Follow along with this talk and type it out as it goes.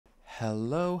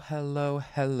Hello, hello,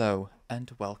 hello,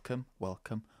 and welcome,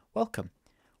 welcome, welcome.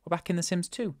 We're back in The Sims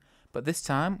 2, but this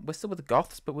time we're still with the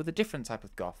Goths, but with a different type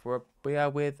of Goth. We are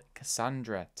with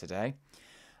Cassandra today,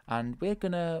 and we're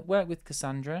going to work with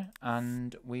Cassandra,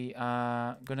 and we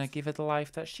are going to give her the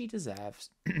life that she deserves.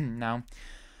 Now,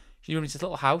 she's in this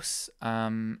little house.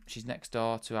 She's next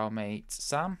door to our mate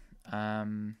Sam.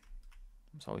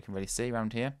 That's all we can really see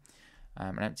around here.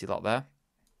 An empty lot there.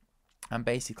 And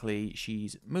basically,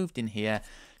 she's moved in here.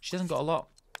 She hasn't got a lot.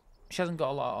 She hasn't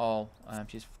got a lot at all.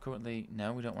 She's currently...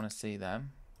 No, we don't want to see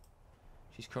them.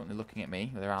 She's currently looking at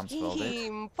me with her arms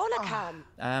folded.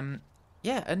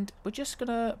 Yeah, and we're just going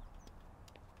to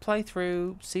play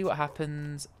through, see what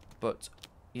happens. But,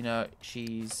 you know,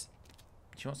 she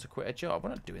wants to quit her job.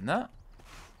 We're not doing that.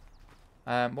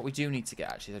 What we do need to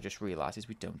get, actually, as I just realised, is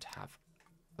we don't have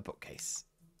a bookcase.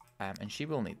 And she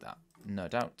will need that, no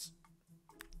doubt.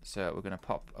 So we're going to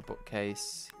pop a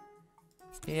bookcase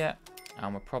here,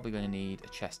 and we're probably going to need a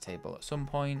chest table at some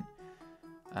point.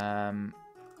 No,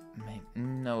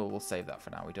 we'll save that for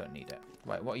now. We don't need it.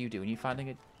 Right, what are you doing? Are you finding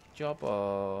a job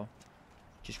or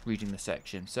just reading the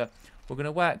section? So we're going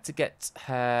to work to get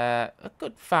her a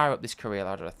good far up this career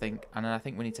ladder, I think. And then I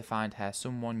think we need to find her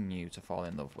someone new to fall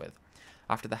in love with.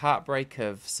 After the heartbreak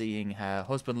of seeing her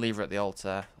husband leave her at the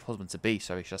altar, husband-to-be,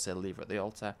 sorry, should I say leave her at the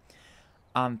altar,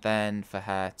 and then for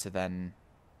her to then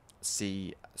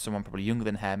see someone probably younger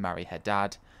than her marry her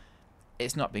dad.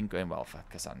 It's not been going well for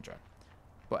Cassandra.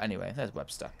 But anyway, there's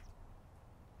Webster.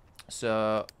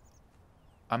 So,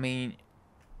 I mean,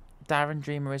 Darren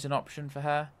Dreamer is an option for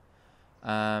her.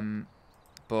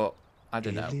 But, I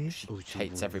don't know. She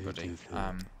hates everybody.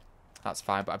 That's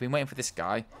fine. But I've been waiting for this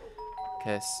guy.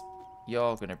 Because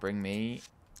you're going to bring me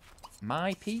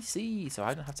my PC, so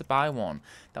I don't have to buy one.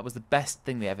 That was the best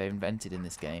thing they ever invented in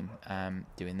this game,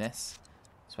 doing this.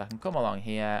 So I can come along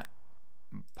here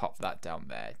and pop that down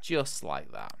there, just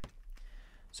like that.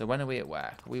 So when are we at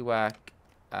work? We work,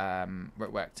 we're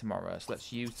at work tomorrow, so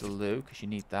let's use the loo, because you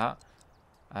need that.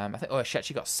 I think, oh, she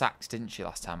actually got sacked, didn't she,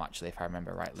 last time, actually, if I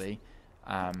remember rightly.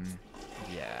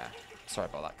 Yeah, sorry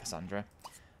about that, Cassandra.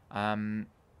 I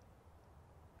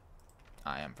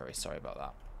am very sorry about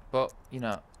that. But, you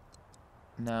know,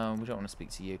 no, we don't want to speak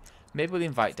to you. Maybe we'll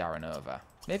invite Darren over.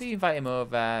 Maybe invite him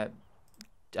over,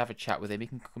 have a chat with him. He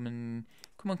can come and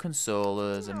console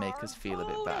us and make us feel a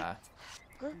bit better.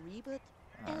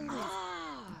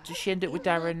 Does she end up with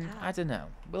Darren? I don't know.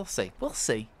 We'll see. We'll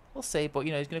see. We'll see. But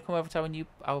you know, he's gonna come over to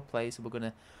our place, and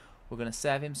we're gonna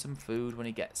serve him some food when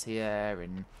he gets here,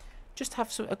 and just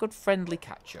have a good friendly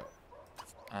catch up.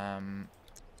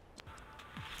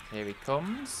 Here he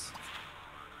comes.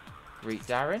 Greet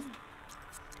Darren.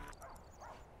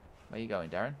 Where are you going,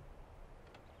 Darren?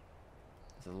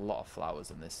 There's a lot of flowers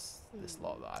in this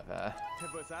lot that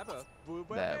I've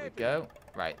there we go.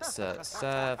 Right, so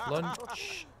serve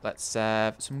lunch. Let's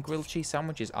serve some grilled cheese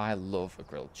sandwiches. I love a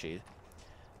grilled cheese.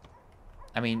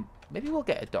 I mean, maybe we'll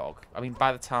get a dog. I mean,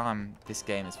 by the time this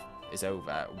game is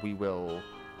over, we will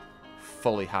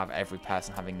fully have every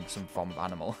person having some form of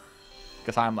animal.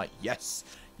 Because I'm like, yes,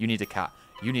 you need a cat.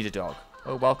 You need a dog.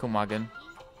 Oh, welcome wagon.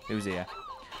 Who's here?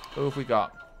 Who have we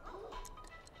got?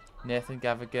 Nathan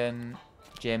Gavigan,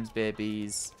 James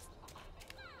Babies,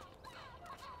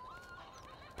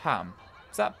 Pam.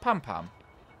 Is that Pam Pam?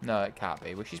 No, it can't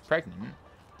be. Well, she's pregnant.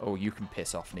 Oh, you can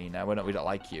piss off, Nina. We don't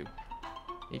like you.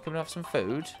 Are you coming to have some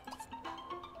food?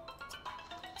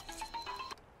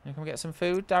 You come get some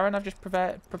food, Darren? I've just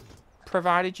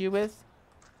provided you with.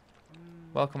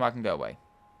 Welcome, I can go away.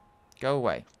 Go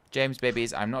away. James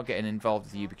Babies, I'm not getting involved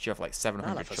with you because you have like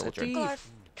 700 children.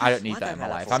 I don't need that in my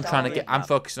life. I'm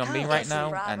focusing on me right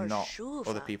now and not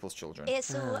other people's children.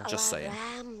 Just saying.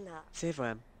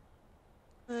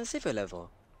 No,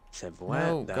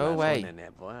 go away.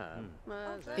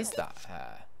 Is that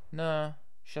her? No,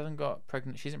 she hasn't got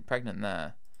pregnant. She isn't pregnant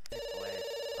there.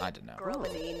 I don't know.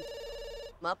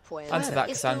 Answer that,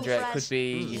 Cassandra. It could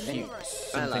be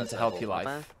something to help your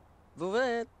life.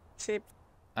 Hello.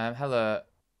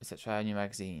 Is that try a new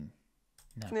magazine?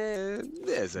 No.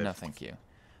 No, thank you.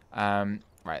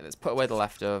 Right, let's put away the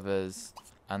leftovers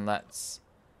and let's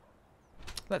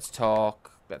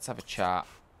talk. Let's have a chat.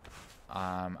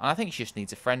 And I think she just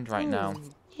needs a friend right now. Is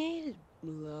it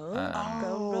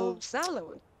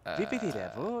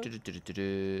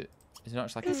not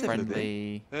just like a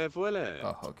friendly hug?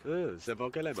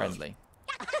 Friendly.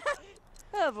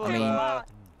 I mean,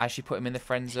 has she put him in the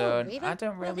friend zone? I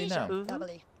don't really know.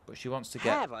 But she wants to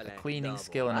get a cleaning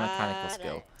skill and a mechanical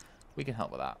skill. We can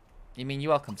help with that. You mean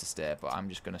you're welcome to stay, but I'm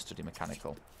just going to study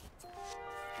mechanical.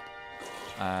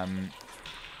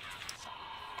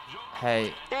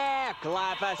 Hey,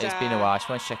 It's been a while.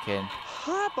 She wants to check in.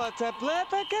 Right,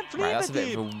 that's a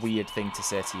bit of a weird thing to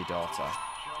say to your daughter.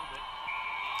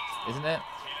 Isn't it?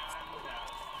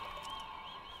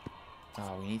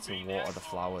 Oh, we need to water the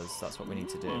flowers. That's what we need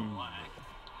to do.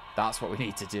 That's what we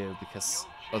need to do, because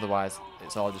otherwise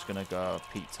it's all just going to go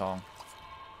Pete Tong.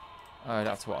 Oh, I don't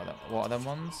have to water them. Water them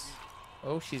ones?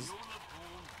 Oh, she's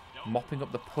mopping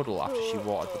up the puddle after she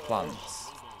watered the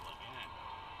plants.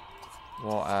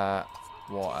 Water,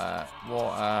 water,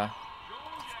 water,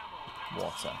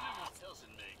 water.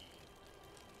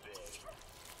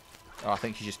 Oh, I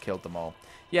think she just killed them all.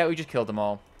 Yeah, we just killed them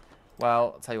all.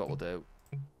 Well, I'll tell you what we'll do.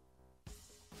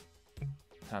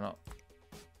 Cannot.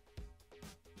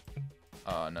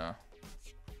 Oh, no.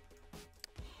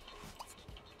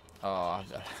 Oh,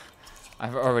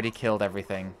 I've already killed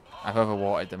everything. I've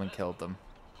overwatered them and killed them.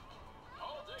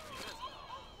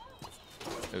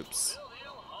 Oops.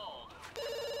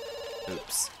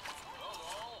 Oops.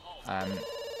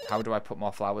 How do I put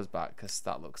more flowers back? Because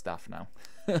that looks daft now.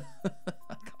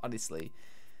 Honestly.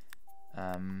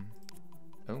 Oh,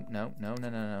 no, no, no, no,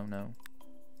 no, no.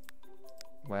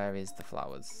 Where is the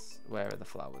flowers? Where are the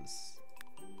flowers?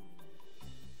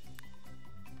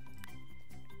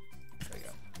 There we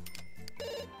go.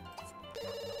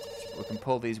 We can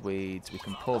pull these weeds, we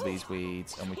can pull these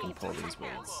weeds, and we can pull these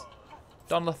weeds.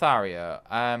 Don Lothario,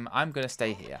 I'm going to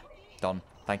stay here. Don,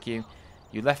 thank you.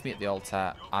 You left me at the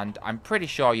altar, and I'm pretty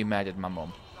sure you murdered my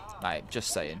mum. Like,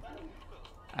 just saying.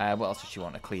 What else does she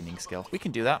want? A cleaning skill. We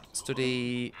can do that.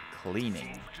 Study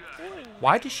cleaning.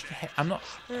 Why does she? I'm not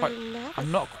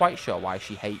quite sure why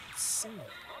she hates.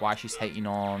 Why she's hating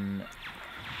on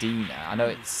Dina. I know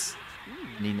it's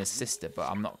Nina's sister, but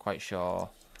I'm not quite sure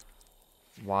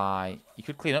why. You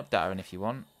could clean up Darren if you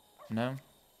want. No.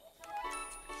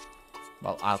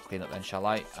 Well, I'll clean up then, shall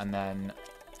I? And then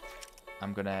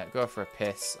I'm gonna go for a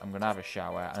piss. I'm gonna have a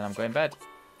shower, and then I'm going to bed.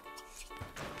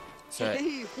 So,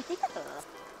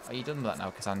 are you done with that now,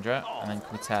 Cassandra? And then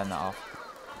can we turn that off?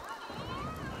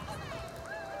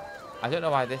 I don't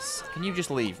know why this... Can you just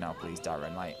leave now, please,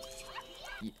 Darren? Like,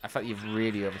 I felt you've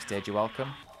really overstayed your welcome.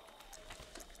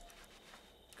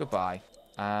 Goodbye.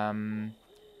 And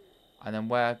then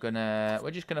we're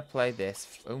just gonna play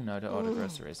this. Oh no, don't order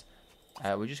groceries.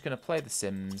 We're just gonna play The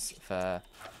Sims for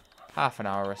half an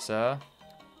hour or so.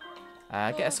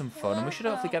 Get us some fun, and we should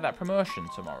hopefully get that promotion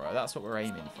tomorrow. That's what we're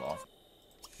aiming for.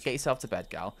 Get yourself to bed,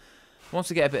 gal. Once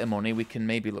we get a bit of money, we can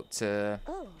maybe look to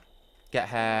get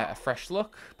her a fresh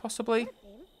look, possibly.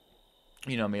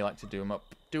 You know me, I like to do up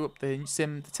the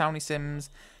towny Sims,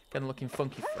 get them looking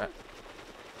funky.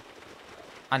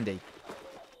 Andy,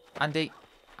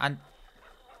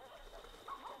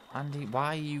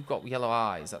 why you got yellow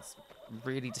eyes? That's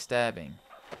really disturbing.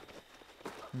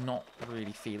 Not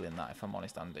really feeling that, if I'm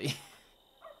honest, Andy.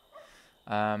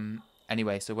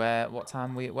 Anyway, so what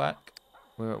time are we at work?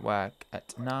 We're at work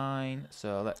at 9,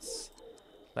 so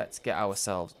let's get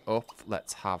ourselves up.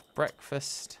 Let's have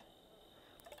breakfast.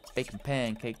 Bacon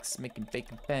pancakes, making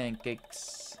bacon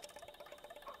pancakes.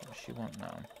 What does she want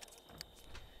now?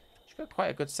 She's got quite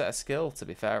a good set of skill, to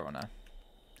be fair on her.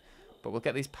 But we'll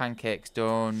get these pancakes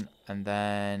done, and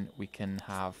then we can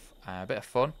have a bit of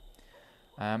fun.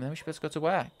 And then we should be able to go to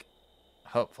work.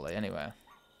 Hopefully, anyway.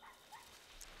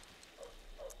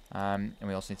 And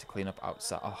we also need to clean up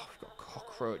outside. Oh, we've got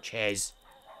cockroaches.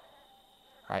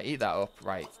 Right, eat that up.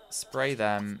 Right, spray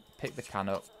them. Pick the can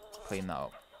up. Clean that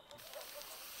up.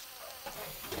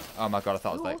 Oh my god, I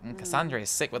thought it was like, Cassandra is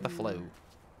sick with the flu.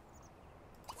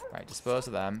 Right, dispose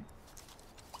of them.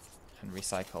 And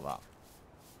recycle that.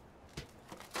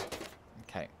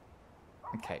 Okay.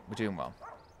 Okay, we're doing well.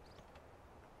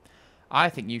 I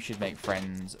think you should make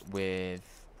friends with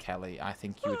Kelly. I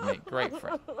think you would make great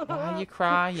friends. Why are you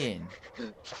crying?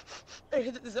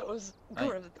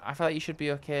 I feel like you should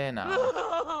be okay now.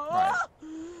 Right.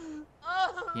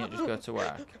 You don't just go to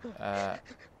work.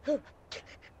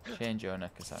 Change owner,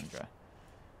 Cassandra.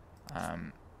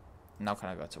 Now can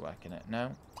I go to work in it?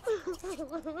 No?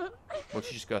 Will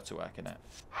she just go to work in it?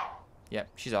 Yep,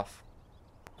 she's off.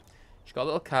 She's got a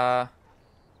little car.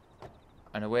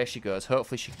 And away she goes.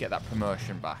 Hopefully she can get that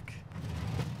promotion back.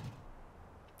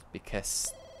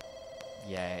 Because,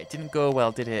 yeah, it didn't go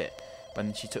well, did it?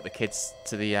 When she took the kids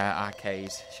to the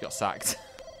arcade. She got sacked.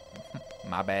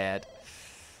 My bad.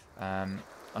 Oh,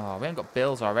 we haven't got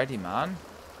bills already, man.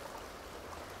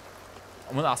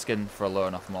 I'm not asking for a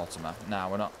loan off Mortimer. No,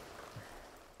 we're not.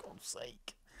 For God's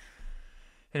sake.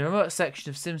 In a remote section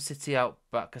of SimCity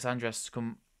Outback, Cassandra has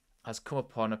come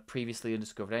upon a previously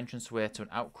undiscovered entranceway to an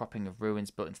outcropping of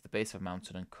ruins built into the base of a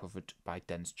mountain and covered by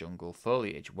dense jungle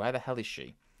foliage. Where the hell is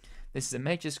she? This is a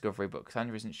major discovery, but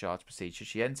Cassandra isn't sure how to proceed. Should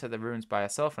she enter the ruins by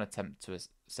herself and attempt to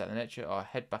set the nature, or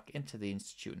head back into the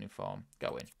Institute and inform?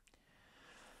 Go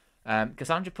in.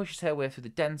 Cassandra pushes her way through the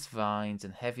dense vines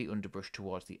and heavy underbrush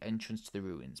towards the entrance to the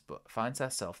ruins, but finds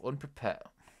herself unprepared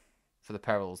for the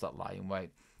perils that lie in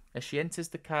wait. As she enters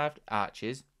the carved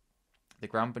arches, the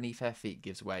ground beneath her feet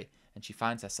gives way, and she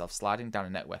finds herself sliding down a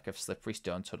network of slippery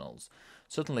stone tunnels.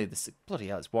 Suddenly, bloody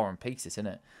hell, it's War and Peace, isn't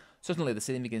it? Suddenly, the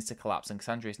ceiling begins to collapse, and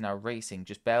Cassandra is now racing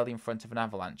just barely in front of an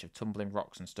avalanche of tumbling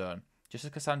rocks and stone. Just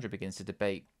as Cassandra begins to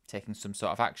debate taking some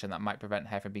sort of action that might prevent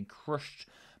her from being crushed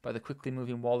by the quickly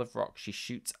moving wall of rock, she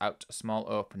shoots out a small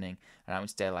opening and out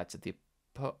into daylight to the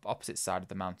opposite side of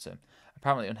the mountain.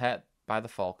 Apparently unhurt by the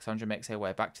fall, Cassandra makes her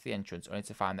way back to the entrance, only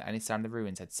to find that any sign of the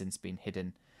ruins had since been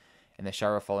hidden in the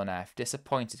shower of fallen earth.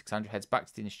 Disappointed, Cassandra heads back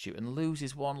to the Institute and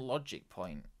loses one logic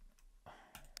point.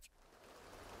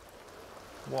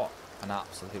 What an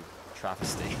absolute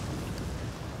travesty.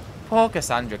 Poor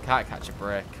Cassandra can't catch a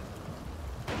break.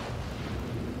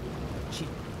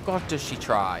 God, does she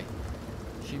try.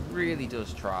 She really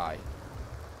does try.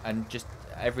 And just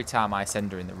every time I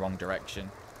send her in the wrong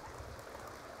direction.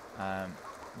 We're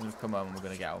going to come home and we're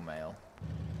going to get our mail.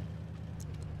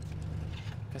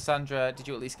 Cassandra, did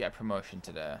you at least get a promotion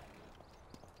today?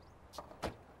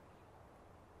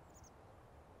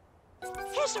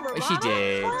 She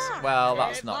did. Well,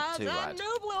 that's not too bad.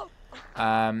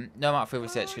 No amount of field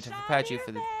research could have prepared you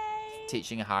for the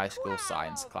teaching a high school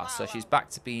science class. So she's back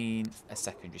to being a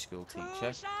secondary school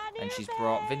teacher, and she's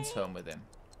brought Vince home with him.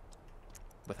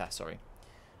 With her, sorry.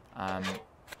 Right,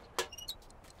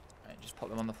 just pop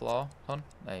them on the floor, hon.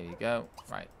 There you go.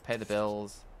 Right, pay the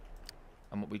bills.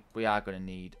 And what we are going to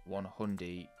need, one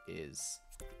hundy, is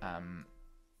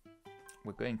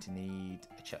we're going to need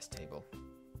a chess table.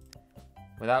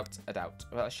 Without a doubt,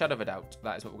 without a shadow of a doubt,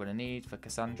 that is what we're going to need for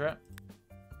Cassandra.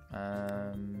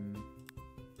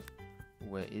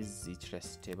 Where is the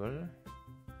chess table?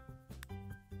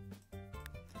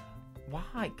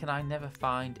 Why can I never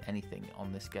find anything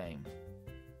on this game?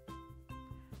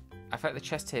 I feel like the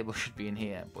chess table should be in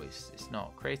here, but it's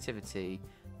not. Creativity,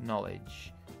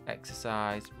 knowledge,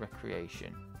 exercise,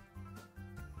 recreation.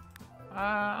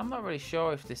 I'm not really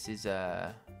sure if this is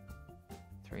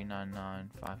 399,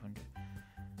 500.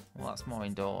 Well, that's more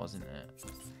indoors, isn't it?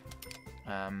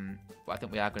 But I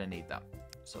think we are going to need that.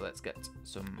 So let's get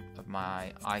some of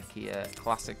my IKEA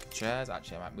classic chairs.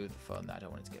 Actually, I might move the phone there. I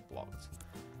don't want it to get blocked.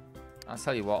 I'll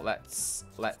tell you what. Let's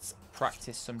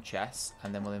practice some chess,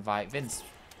 and then we'll invite Vince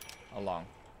along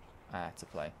to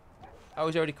play. Oh,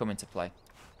 he's already coming to play.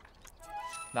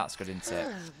 That's good, isn't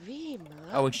it?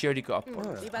 Oh, and she already got a...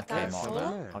 Okay,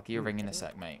 Morgan. I'll give you a ring in a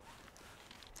sec, mate.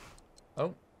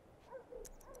 Oh.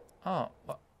 Oh,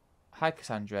 what? Hi,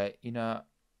 Cassandra. You know,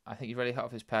 I think you're really hot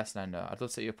for this person I know. I'd love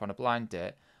to set you up on a blind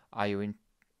date. Are you in...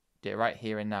 Date right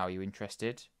here and now. Are you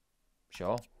interested?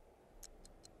 Sure.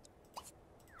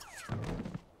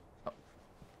 Oh.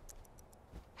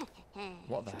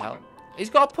 What the hell? He's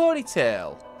got a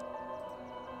ponytail.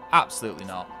 Absolutely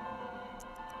not.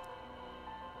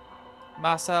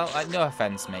 Marcel, like, no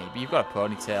offense, mate, but you've got a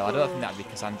ponytail. I don't think that'd be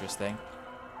Cassandra's thing.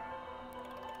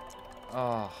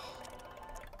 Oh.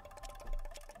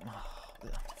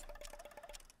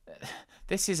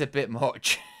 This is a bit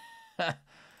much.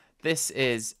 This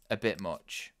is a bit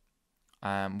much.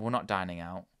 We're not dining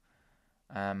out.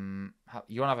 You want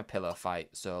to have a pillow fight,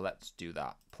 so let's do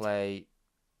that. Play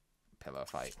pillow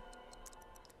fight.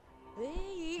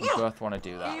 We both want to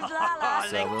do that,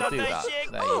 so we'll do that.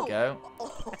 There you go.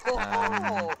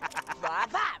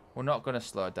 We're not going to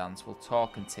slow dance. We'll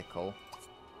talk and tickle.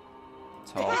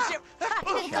 Talk.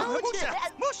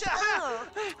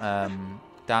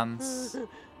 Dance.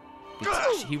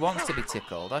 He wants to be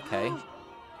tickled. Okay.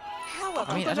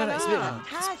 I mean, I don't know. It's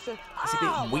a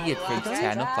bit weird for him to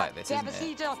turn up like this, isn't it?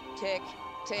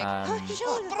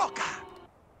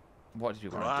 What did we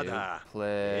want to do?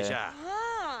 Play.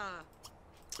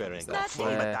 Tickle. I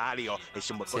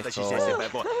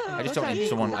just don't need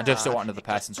someone. I just don't want another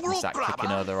person to start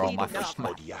kicking over all my bin. That's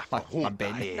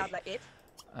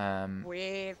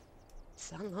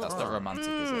not romantic,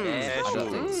 is it? I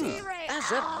don't think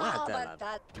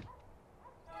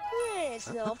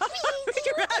so.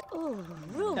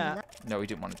 No, we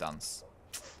didn't want to dance.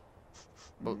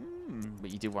 But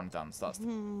you did want to dance. That's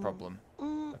the problem.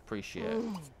 Appreciate.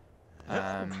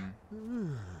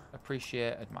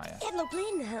 Appreciate, admire.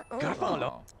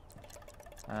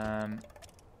 Oh.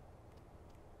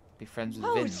 Be friends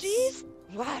with Vince.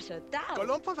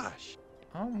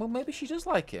 Oh, well, maybe she does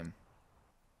like him.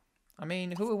 I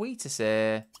mean, who are we to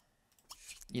say,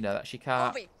 you know, that she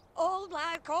can't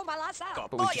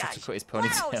But we just have to cut his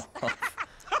ponytail off.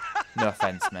 No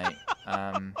offense, mate.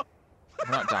 We're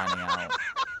not dining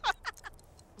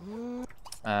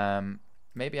out.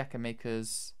 Maybe I can make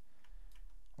us...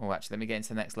 Oh, actually, let me get into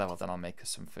the next level, then I'll make us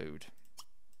some food.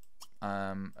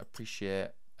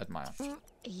 Appreciate, admire. Are we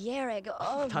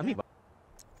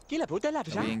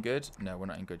in good? No, we're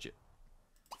not in good yet.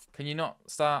 Can you not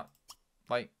start,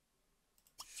 like,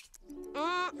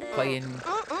 playing with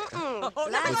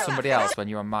somebody else when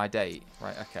you're on my date?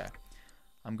 Right, okay.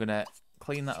 I'm going to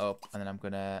clean that up, and then I'm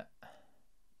going to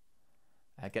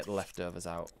get the leftovers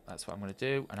out. That's what I'm going to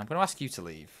do. And I'm going to ask you to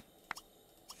leave.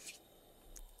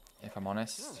 If I'm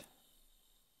honest.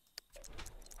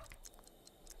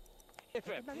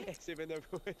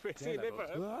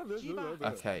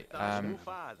 Okay,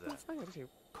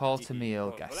 call to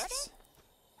meal guests.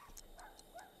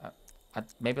 I'd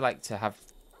maybe like to have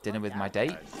dinner with my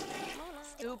date.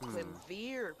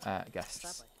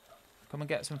 Guests. Come and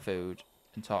get some food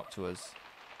and talk to us.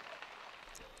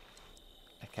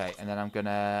 Okay, and then I'm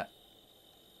gonna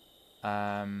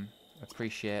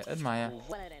appreciate, admire.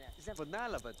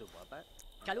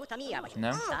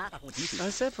 No?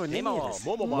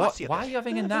 What? Why are you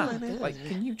having a nap? Like,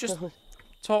 can you just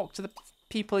talk to the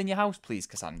people in your house, please,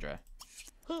 Cassandra?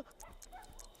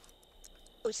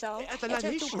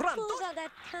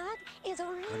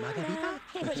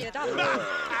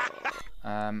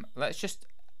 Let's just...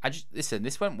 Listen,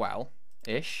 this went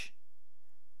well-ish.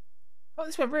 Oh,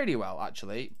 this went really well,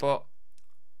 actually, but...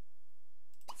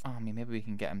 Oh, I mean, maybe we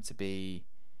can get them to be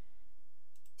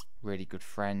really good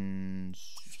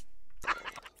friends.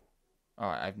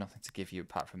 Alright, I have nothing to give you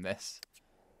apart from this.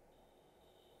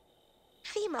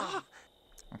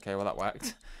 Okay, well, that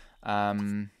worked.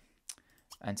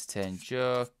 Entertain,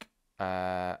 joke,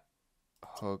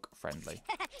 hug, friendly.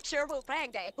 Okay,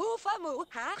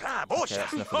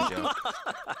 that's enough of a joke.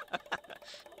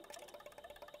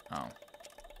 Oh.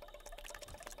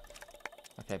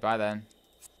 Okay, bye then.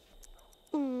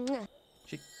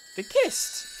 They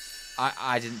kissed!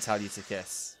 I didn't tell you to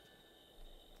kiss.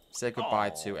 Say goodbye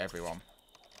to everyone.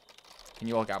 Can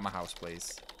you all get out of my house,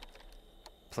 please?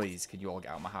 Please, can you all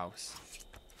get out of my house?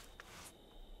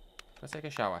 Go take a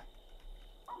shower.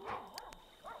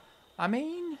 I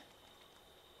mean,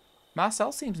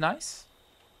 Marcel seems nice.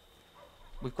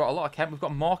 We've got a lot of we've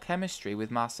got more chemistry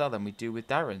with Marcel than we do with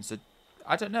Darren. So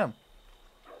I don't know.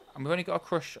 And we've only got a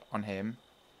crush on him.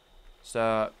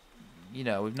 So, you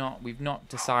know, we've not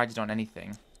decided on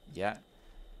anything yet.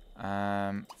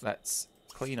 Let's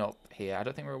clean up here. I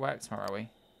don't think we're at work tomorrow, are we?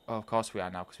 Oh, of course we are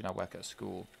now, because we now work at a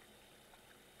school.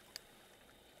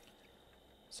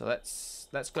 So let's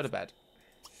go to bed.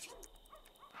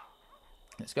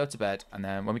 Let's go to bed, and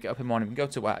then when we get up in the morning, we can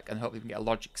go to work, and hopefully we can get a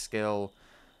logic skill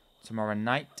tomorrow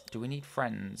night. Do we need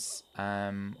friends?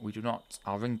 We do not.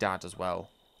 I'll ring Dad as well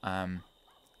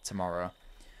tomorrow.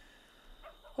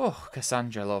 Oh,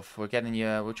 Cassandra, love, we're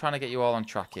trying to get you all on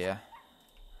track here.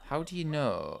 How do you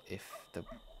know if they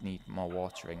need more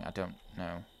watering? I don't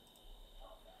know.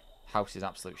 House is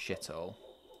absolute shithole.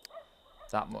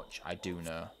 That much I do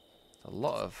know. There's a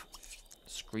lot of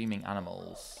screaming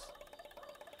animals.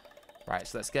 Right,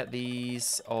 so let's get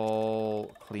these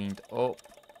all cleaned up.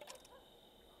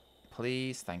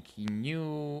 Please, thank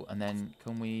you. And then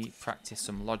can we practice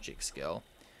some logic skill?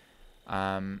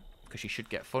 Because she should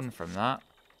get fun from that.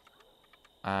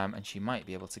 And she might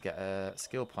be able to get a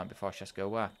skill point before she has to go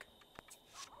work.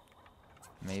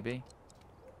 Maybe.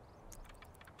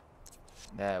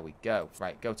 There we go.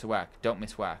 Right, go to work. Don't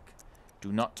miss work.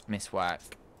 Do not miss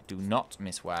work. Do not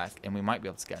miss work. And we might be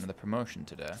able to get another promotion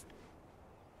today.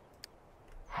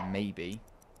 Maybe.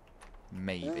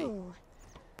 Maybe.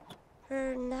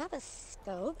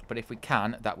 But if we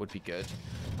can, that would be good.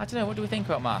 I don't know, what do we think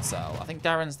about Marcel? I think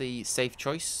Darren's the safe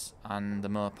choice and the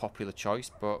more popular choice,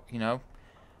 but, you know,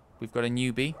 we've got a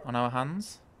newbie on our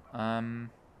hands. Yeah,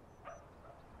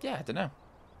 I don't know.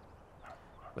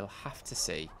 We'll have to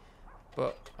see.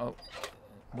 But, oh,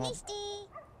 more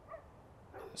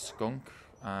skunk.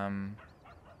 I'm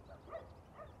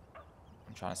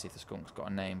trying to see if the skunk's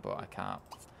got a name, but I can't.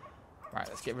 Right,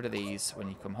 let's get rid of these when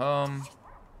you come home.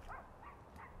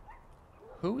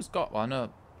 Who's got... Well, no,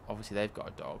 obviously they've got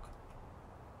a dog.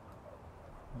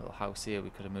 A little house here we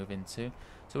could have moved into.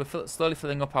 So we're slowly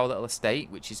filling up our little estate,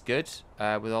 which is good,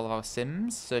 with all of our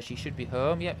Sims. So she should be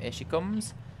home. Yep, here she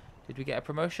comes. Did we get a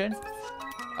promotion?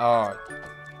 Oh,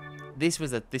 this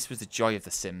was the joy of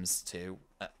the Sims too,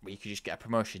 where you could just get a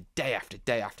promotion day after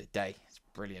day after day. It's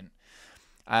brilliant.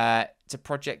 To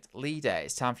project leader,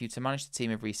 it's time for you to manage the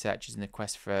team of researchers in the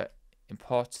quest for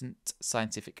important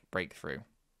scientific breakthrough.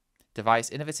 Devise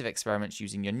innovative experiments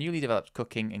using your newly developed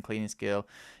cooking and cleaning skill.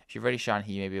 If you've already shine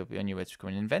here, maybe you'll be on your way to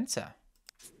becoming an inventor.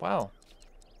 Well,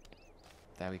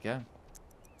 there we go.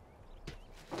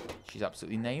 She's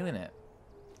absolutely nailing it.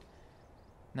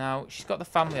 Now, she's got the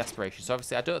family aspirations, so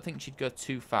obviously I don't think she'd go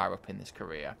too far up in this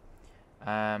career.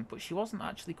 But she wasn't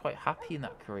actually quite happy in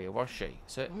that career, was she?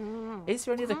 So, is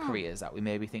there any other careers that we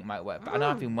maybe think might work? But I know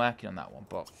I've been working on that one,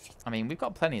 but, I mean, we've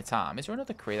got plenty of time. Is there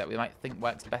another career that we might think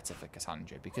works better for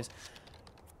Cassandra? Because,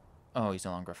 oh, he's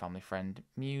no longer a family friend.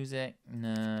 Music,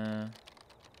 no.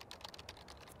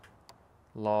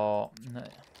 Law, no.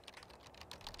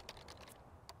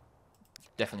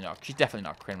 Definitely not. She's definitely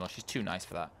not a criminal. She's too nice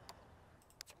for that.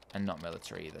 And not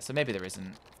military either. So maybe there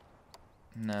isn't.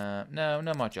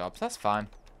 No more jobs. That's fine.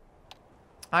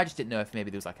 I just didn't know if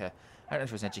maybe there was like a... I don't know if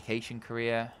it was an education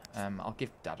career. I'll give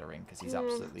Dad a ring because he's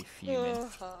absolutely fuming.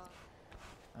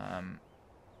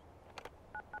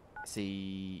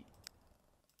 See...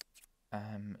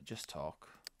 just talk.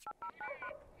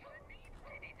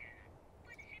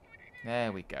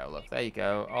 There we go, love. There you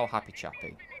go. All happy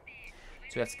chappy.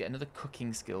 So we have to get another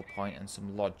cooking skill point and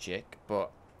some logic,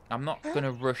 but I'm not going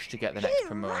to rush to get the next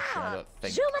promotion, I don't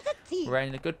think. We're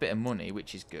earning a good bit of money,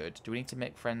 which is good. Do we need to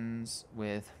make friends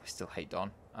with... We still hate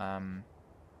Don.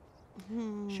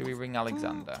 Should we ring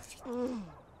Alexander? Do you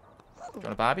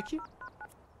want a barbecue?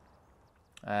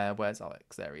 Where's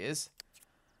Alex? There he is.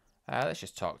 Let's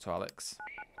just talk to Alex.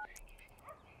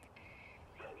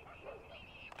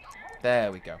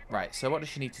 There we go. Right, so what does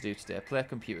she need to do today? Play a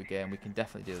computer game. We can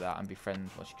definitely do that and be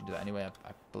friends. Well, she can do that anyway,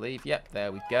 I believe. Yep,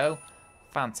 there we go.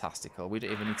 Fantastical. We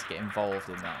don't even need to get involved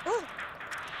in that.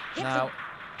 Now,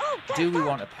 do we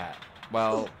want a pet?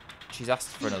 Well, she's asked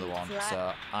for another one,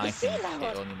 so I think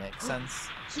it only makes sense.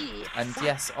 And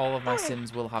yes, all of my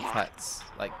Sims will have pets.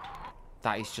 Like,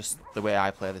 that is just the way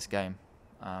I play this game.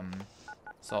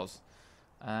 Soz.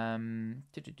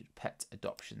 Pet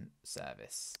adoption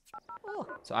service.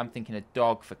 So I'm thinking a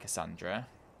dog for Cassandra.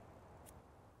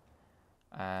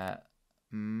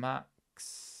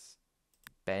 Max,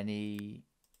 Benny.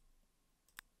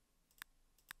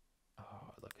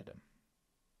 Oh, look at him.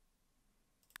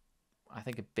 I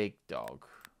think a big dog.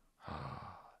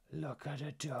 Look at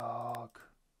a dog.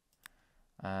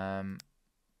 I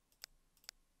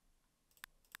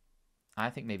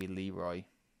think maybe Leroy.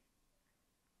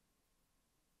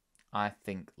 I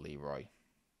think Leroy.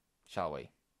 Shall we?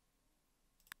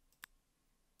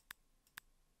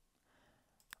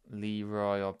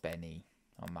 Leroy or Benny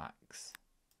or Max.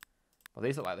 Well,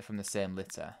 these look like they're from the same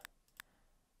litter.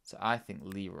 So I think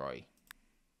Leroy.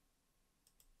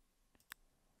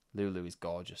 Lulu is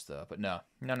gorgeous though. But no.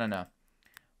 We're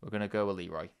going to go with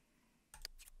Leroy.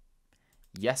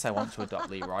 Yes, I want to adopt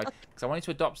Leroy. Because I wanted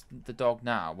to adopt the dog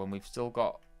now when we've still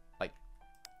got...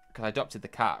 Because I adopted the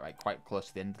cat right quite close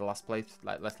to the end of the last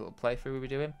last little playthrough we were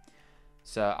doing.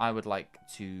 So I would like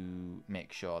to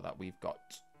make sure that we've got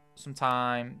some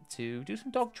time to do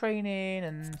some dog training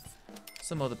and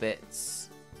some other bits.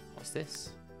 What's this?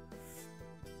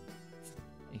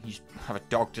 You can just have a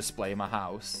dog display in my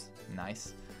house.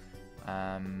 Nice.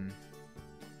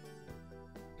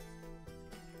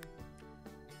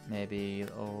 Maybe a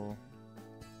little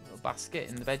basket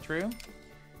in the bedroom.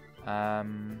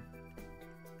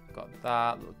 Got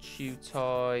that little chew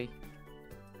toy.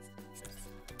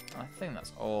 I think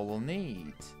that's all we'll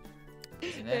need,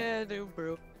 isn't it? Yeah, no,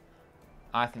 bro.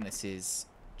 I think this is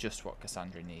just what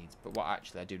Cassandra needs. But what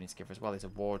actually I do need to give her as well is a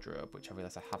wardrobe, which I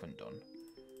realise I haven't done.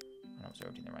 And I'm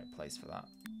already in the right place for that.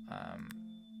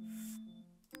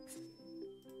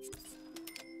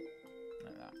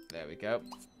 Like that. There we go.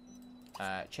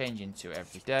 Change into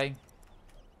every day.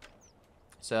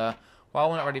 So... While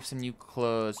we're not ready for some new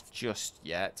clothes just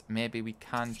yet, maybe we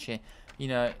can change... You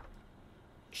know,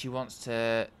 she wants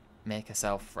to make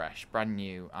herself fresh, brand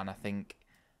new, and I think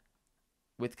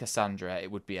with Cassandra,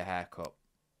 it would be a haircut.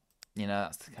 You know,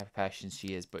 that's the type of person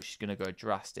she is, but she's going to go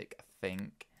drastic, I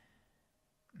think.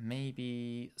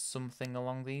 Maybe something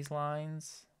along these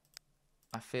lines.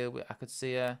 I feel I could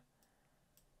see her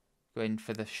going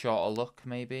for the shorter look,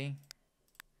 maybe.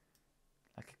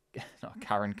 Like, not a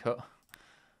Karen cut.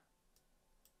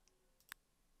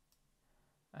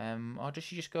 Or does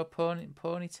she just go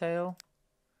ponytail?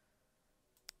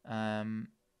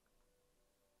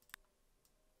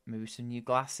 Maybe some new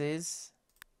glasses.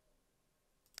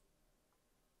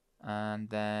 And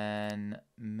then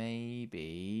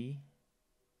maybe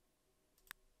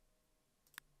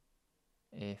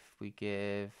if we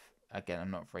give... Again,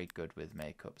 I'm not very good with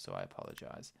makeup, so I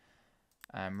apologise.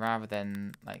 Rather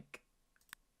than, like...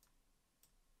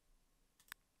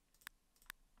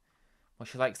 Well,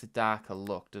 she likes the darker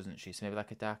look, doesn't she? So maybe like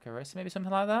a darker race, maybe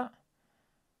something like that.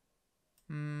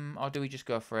 Or do we just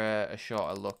go for a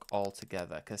shorter look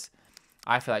altogether? Because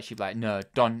I feel like she'd be like, no,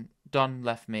 Don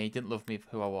left me, didn't love me for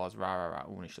who I was, rah, rah, rah.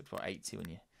 Ooh, and she looks about 80 when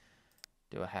you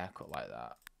do a haircut like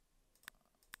that.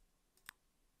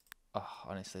 Oh,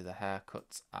 honestly, the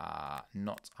haircuts are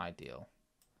not ideal.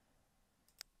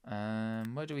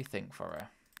 What do we think for her?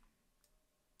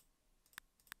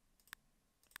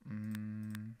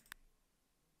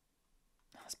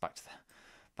 That's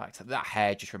back to that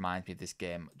hair. Just reminds me of this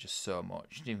game just so much.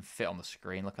 It didn't even fit on the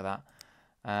screen. Look at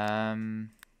that.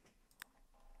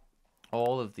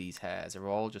 All of these hairs are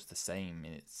all just the same.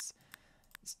 It's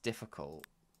difficult.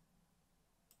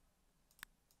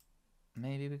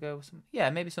 Maybe we go with some. Yeah,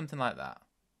 maybe something like that.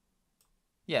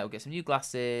 Yeah, we'll get some new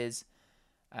glasses.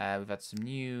 We've had some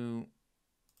new.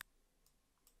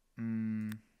 Oh,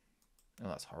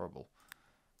 that's horrible.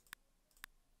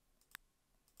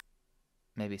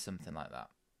 Maybe something like that.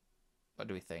 What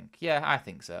do we think? Yeah, I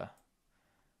think so.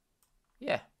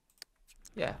 Yeah.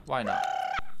 Yeah, why not?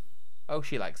 Oh,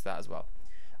 she likes that as well.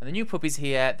 And the new puppy's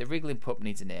here. The wriggling pup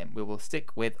needs a name. We will stick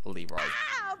with Leroy.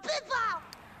 Are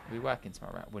we working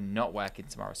tomorrow? We're not working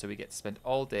tomorrow, so we get to spend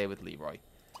all day with Leroy.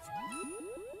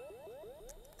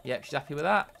 Yep, she's happy with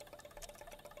that.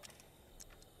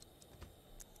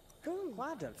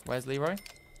 Where's Leroy?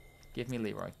 Give me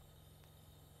Leroy.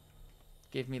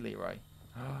 Give me Leroy.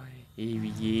 Oh, here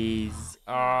he is.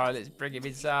 Oh, let's bring him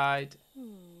inside.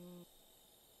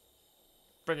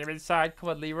 Bring him inside. Come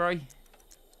on, Leroy.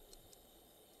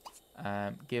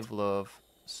 Give love.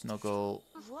 Snuggle.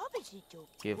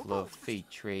 Give love. Feed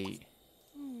treat.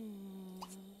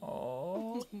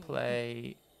 Oh,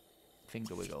 play.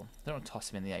 Finger wiggle. Don't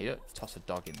toss him in the air. You don't toss a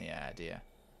dog in the air, do you?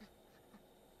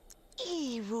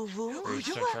 He's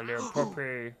such a little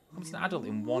puppy. Becomes an adult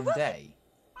in one day.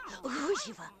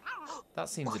 That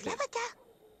seems a bit.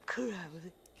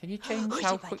 Can you change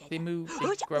how quick they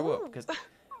grow up? Because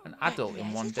an adult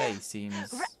in one day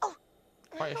seems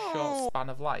quite a short span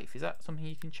of life. Is that something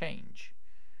you can change?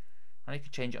 I know you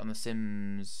can change it on The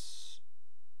Sims.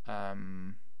 No,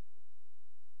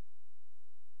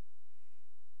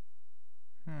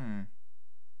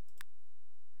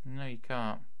 you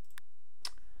can't.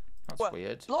 That's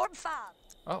weird. Oh,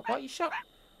 what are you shouting?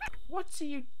 What are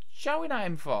you shouting at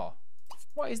him for?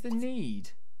 What is the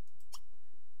need?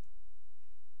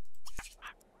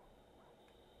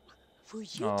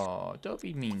 Oh, don't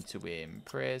be mean to him.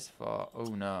 Praise for...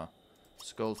 Oh, no.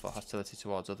 Scold for hostility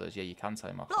towards others. Yeah, you can tell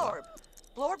him off for that.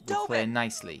 We'll play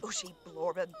nicely.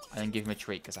 And then give him a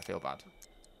treat because I feel bad.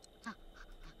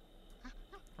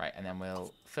 Right, and then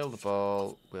we'll fill the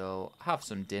bowl. We'll have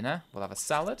some dinner. We'll have a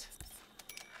salad.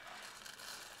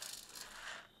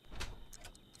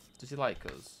 Does he like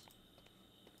us?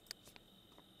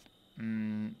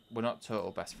 We're not total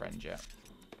best friends yet.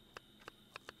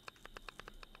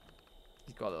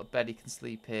 He's got a little bed he can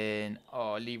sleep in.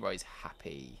 Oh, Leroy's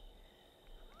happy.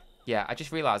 Yeah, I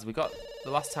just realised the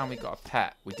last time we got a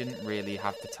pet, we didn't really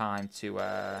have the time to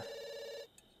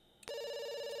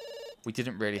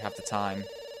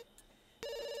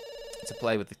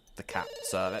play with the cat.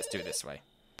 So let's do it this way.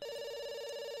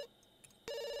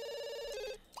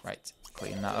 Right,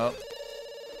 clean that up.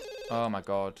 Oh my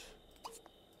god.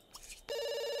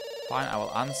 Fine, I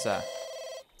will answer.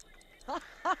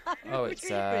 Oh, it's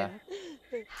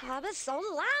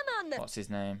what's his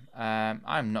name?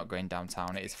 I'm not going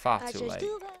downtown. It is far too late.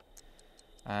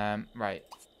 Right.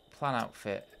 Plan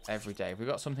outfit every day. Have we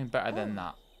got something better than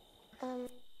that?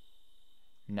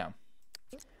 No.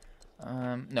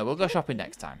 No, we'll go shopping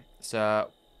next time.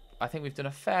 So, I think we've done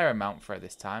a fair amount for her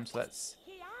this time. So let's...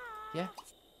 Yeah.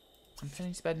 I'm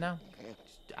finished to bed now.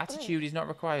 Attitude is not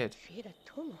required.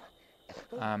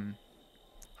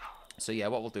 So yeah,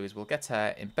 what we'll do is we'll get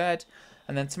her in bed,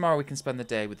 and then tomorrow we can spend the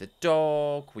day with the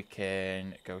dog. We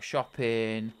can go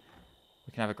shopping.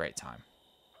 We can have a great time.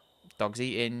 Dog's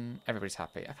eating. Everybody's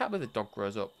happy. I can't believe the dog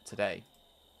grows up today.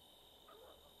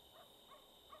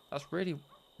 That's really,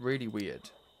 really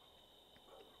weird.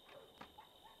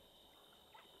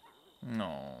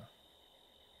 No.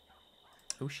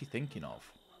 Who's she thinking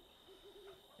of?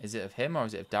 Is it of him or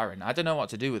is it of Darren? I don't know what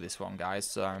to do with this one, guys,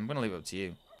 so I'm going to leave it up to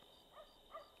you.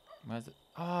 Where's it?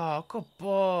 Oh, good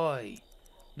boy.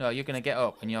 No, you're going to get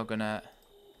up and you're going to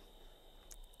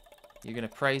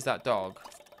praise that dog.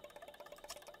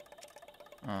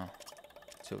 Oh,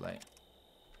 too late.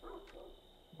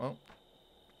 Well.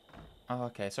 Oh,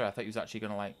 okay. Sorry, I thought you was actually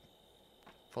going to, like,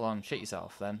 full on shit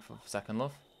yourself then for second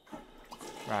love.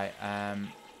 Right,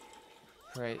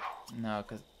 no,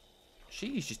 because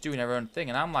she's just doing her own thing,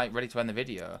 and I'm, like, ready to end the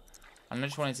video. And I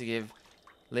just wanted to give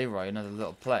Leroy another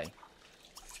little play.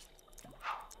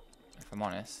 If I'm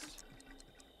honest.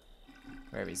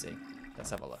 Where is he? Let's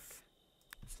have a look.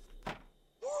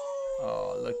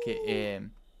 Oh, look at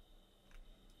him.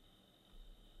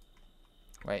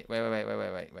 Wait.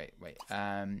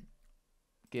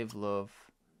 Give love,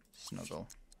 snuggle.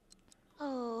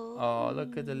 Oh,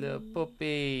 look at the little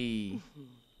puppy.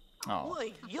 Oh.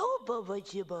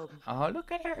 Oh,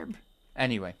 look at her.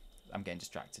 Anyway, I'm getting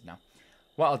distracted now.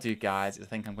 What I'll do, guys, is I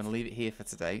think I'm going to leave it here for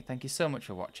today. Thank you so much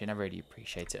for watching. I really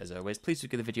appreciate it, as always. Please do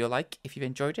give the video a like if you've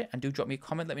enjoyed it. And do drop me a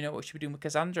comment. Let me know what we should be doing with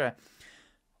Cassandra.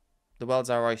 The world's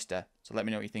our oyster. So let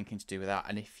me know what you're thinking to do with that.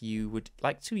 And if you would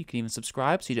like to, you can even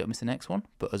subscribe so you don't miss the next one.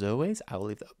 But as always, I will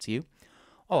leave that up to you.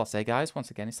 All I'll say, guys,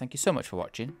 once again, is thank you so much for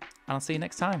watching. And I'll see you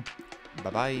next time.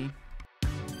 Bye-bye.